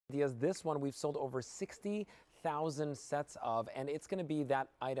This one we've sold over 60,000 sets of, and it's going to be that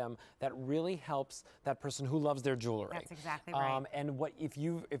item that really helps that person who loves their jewelry. That's exactly right. And if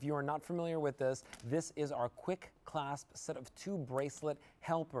you are not familiar with this, this is our quick clasp set of 2 bracelet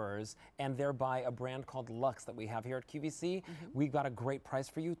helpers, and they're by a brand called LUX that we have here at QVC. We got a great price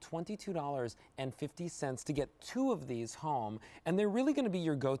for you, $22.50 to get 2 of these home, and they're really going to be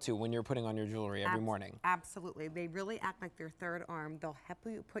your go-to when you're putting on your jewelry every morning. Absolutely. They really act like their third arm. They'll help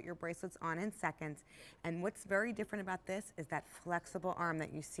you put your bracelets on in seconds, and what's very different about this is that flexible arm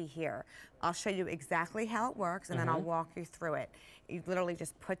that you see here. I'll show you exactly how it works, and then I'll walk you through it. You literally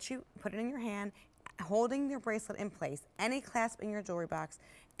just put it in your hand, holding your bracelet in place, any clasp in your jewelry box,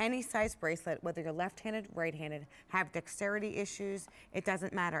 any size bracelet, whether you're left-handed, right-handed, have dexterity issues, it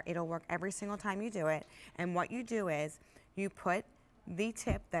doesn't matter. It'll work every single time you do it. And what you do is you put the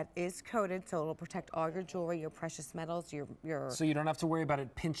tip that is coated, so it'll protect all your jewelry, your precious metals, your So you don't have to worry about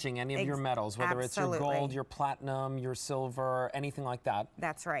it pinching any of your metals, whether it's your gold, your platinum, your silver, anything like that.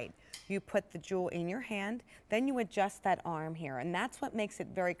 That's right. You put the jewel in your hand, then you adjust that arm here, and that's what makes it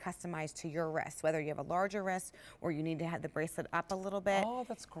very customized to your wrist, whether you have a larger wrist or you need to have the bracelet up a little bit. Oh,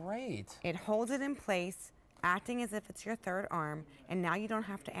 that's great. It holds it in place, acting as if it's your third arm, and now you don't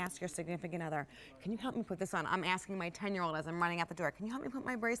have to ask your significant other, can you help me put this on? I'm asking my 10-year-old as I'm running out the door, can you help me put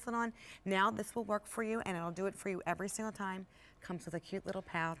my bracelet on? Now this will work for you, and it'll do it for you every single time. Comes with a cute little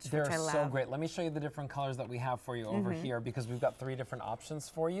pouch, which I love. They're so great. Let me show you the different colors that we have for you over here, because we've got 3 different options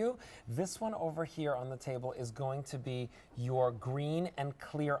for you. This one over here on the table is going to be your green and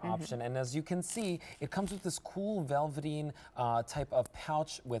clear option. And as you can see, it comes with this cool velveteen type of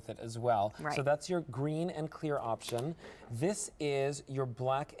pouch with it as well. Right. So that's your green and clear option. This is your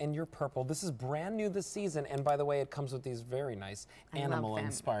black and your purple. This is brand new this season. And by the way, it comes with these very nice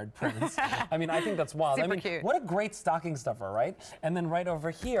animal-inspired prints. I mean, I think that's wild. Super I mean, cute. What a great stocking stuffer, right? And then right over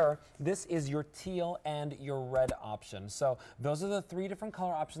here, this is your teal and your red option. So those are the 3 different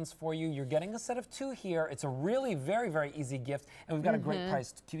color options for you. You're getting a set of 2 here. It's a really very, very easy gift. And we've got a great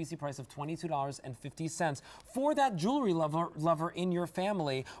price, QVC price of $22.50 for that jewelry lover in your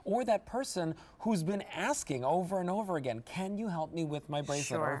family, or that person who's been asking over and over again, can you help me with my bracelet?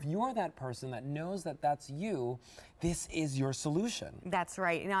 Sure. Or if you're that person that knows that that's you, this is your solution. That's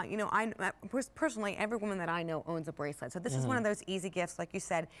right. Now, you know, personally, every woman that I know owns a bracelet. So this is one of those easy gifts, like you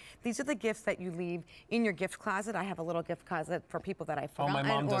said. These are the gifts that you leave in your gift closet. I have a little gift closet for people that I forgot. Oh, my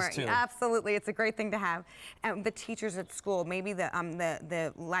mom does too. Absolutely, it's a great thing to have. And the teachers at school, maybe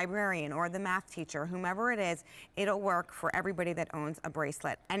the librarian or the math teacher, whomever it is, it'll work for everybody that owns a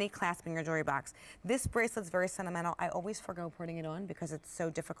bracelet. Any clasp in your jewelry box. This bracelet's very sentimental. I always forgo putting it on because it's so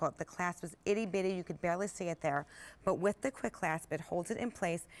difficult. The clasp is itty bitty. You could barely see it there. But with the quick clasp, it holds it in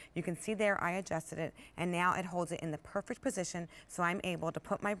place. You can see there I adjusted it, and now it holds it in the perfect position, so I'm able to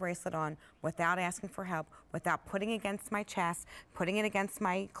put my bracelet on without asking for help, without putting it against my chest, putting it against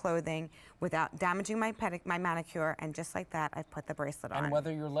my clothing, without damaging my manicure, and just like that, I put the bracelet on. And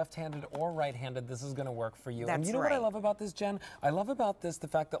whether you're left-handed or right-handed, this is going to work for you. That's and you know what I love about this, Jen? I love about this the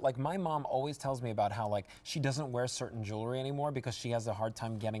fact that, like, my mom always tells me about how, like, she doesn't wear certain jewelry anymore because she has a hard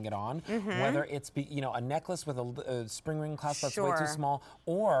time getting it on. Whether it's, you know, a necklace with a spring ring clasp that's way too small,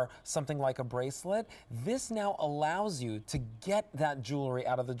 or something like a bracelet, this now allows you to get that jewelry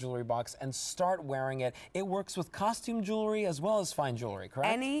out of the jewelry box and start wearing it. It works with costume jewelry as well as fine jewelry,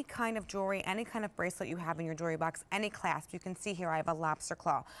 correct? Any kind of jewelry, any kind of bracelet you have in your jewelry box, any clasp. You can see here I have a lobster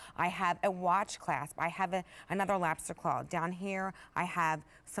claw. I have a watch clasp. I have another lobster claw. Down here I have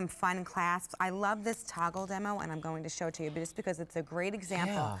some fun clasps. I love this toggle demo, and I'm going to show it to you just because it's a great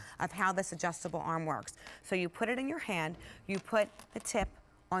example of how this adjustable arm works. So you put it in your hand, you put the tip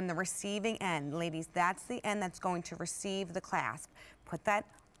on the receiving end. Ladies, that's the end that's going to receive the clasp. Put that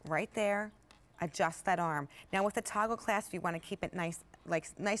right there, adjust that arm. Now with the toggle clasp, you want to keep it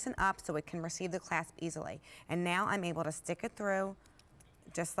nice and up so it can receive the clasp easily. And now I'm able to stick it through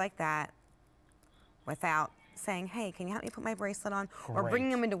just like that without saying, hey, can you help me put my bracelet on? Or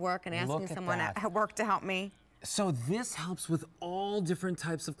bringing them into work and asking someone at work to help me. So this helps with all different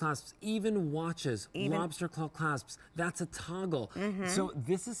types of clasps, even watches, lobster claw clasps. That's a toggle. So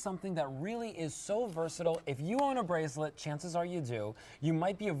this is something that really is so versatile. If you own a bracelet, chances are you do. You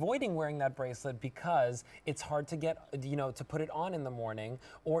might be avoiding wearing that bracelet because it's hard to get, you know, to put it on in the morning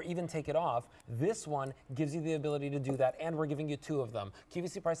or even take it off. This one gives you the ability to do that, and we're giving you 2 of them.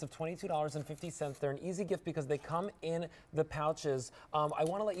 QVC price of $22.50. They're an easy gift because they come in the pouches. I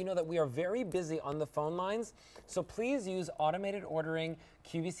want to let you know that we are very busy on the phone lines. So please use automated ordering,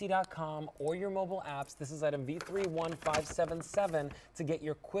 QVC.com or your mobile apps. This is item V31577 to get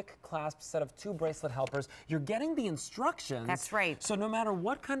your quick clasp set of 2 bracelet helpers. You're getting the instructions. That's right. So no matter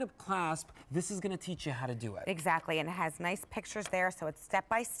what kind of clasp, this is going to teach you how to do it. Exactly, and it has nice pictures there, so it's step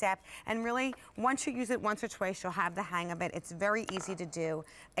by step. And really, once you use it once or twice, you'll have the hang of it. It's very easy to do.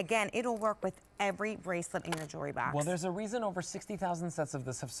 Again, it'll work with every bracelet in your jewelry box. Well, there's a reason over 60,000 sets of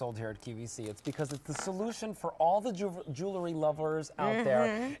this have sold here at QVC. It's because it's the solution for all the jewelry lovers out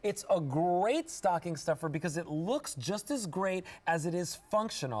there. It's a great stocking stuffer because it looks just as great as it is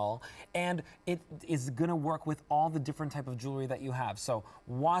functional, and it is going to work with all the different type of jewelry that you have. So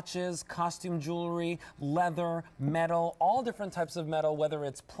watches, costume jewelry, leather, metal, all different types of metal, whether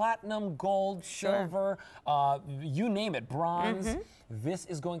it's platinum, gold, silver, you name it, bronze. This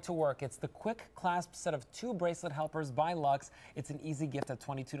is going to work. It's the quick clasp set of 2 bracelet helpers by Lux. It's an easy gift at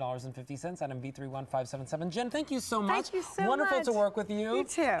 $22.50, item V31577. Jen, thank you so much. Thank you so Wonderful much. to work with you. You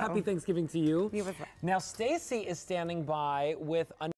too. Happy Thanksgiving to you. You as well. Now, Stacy is standing by with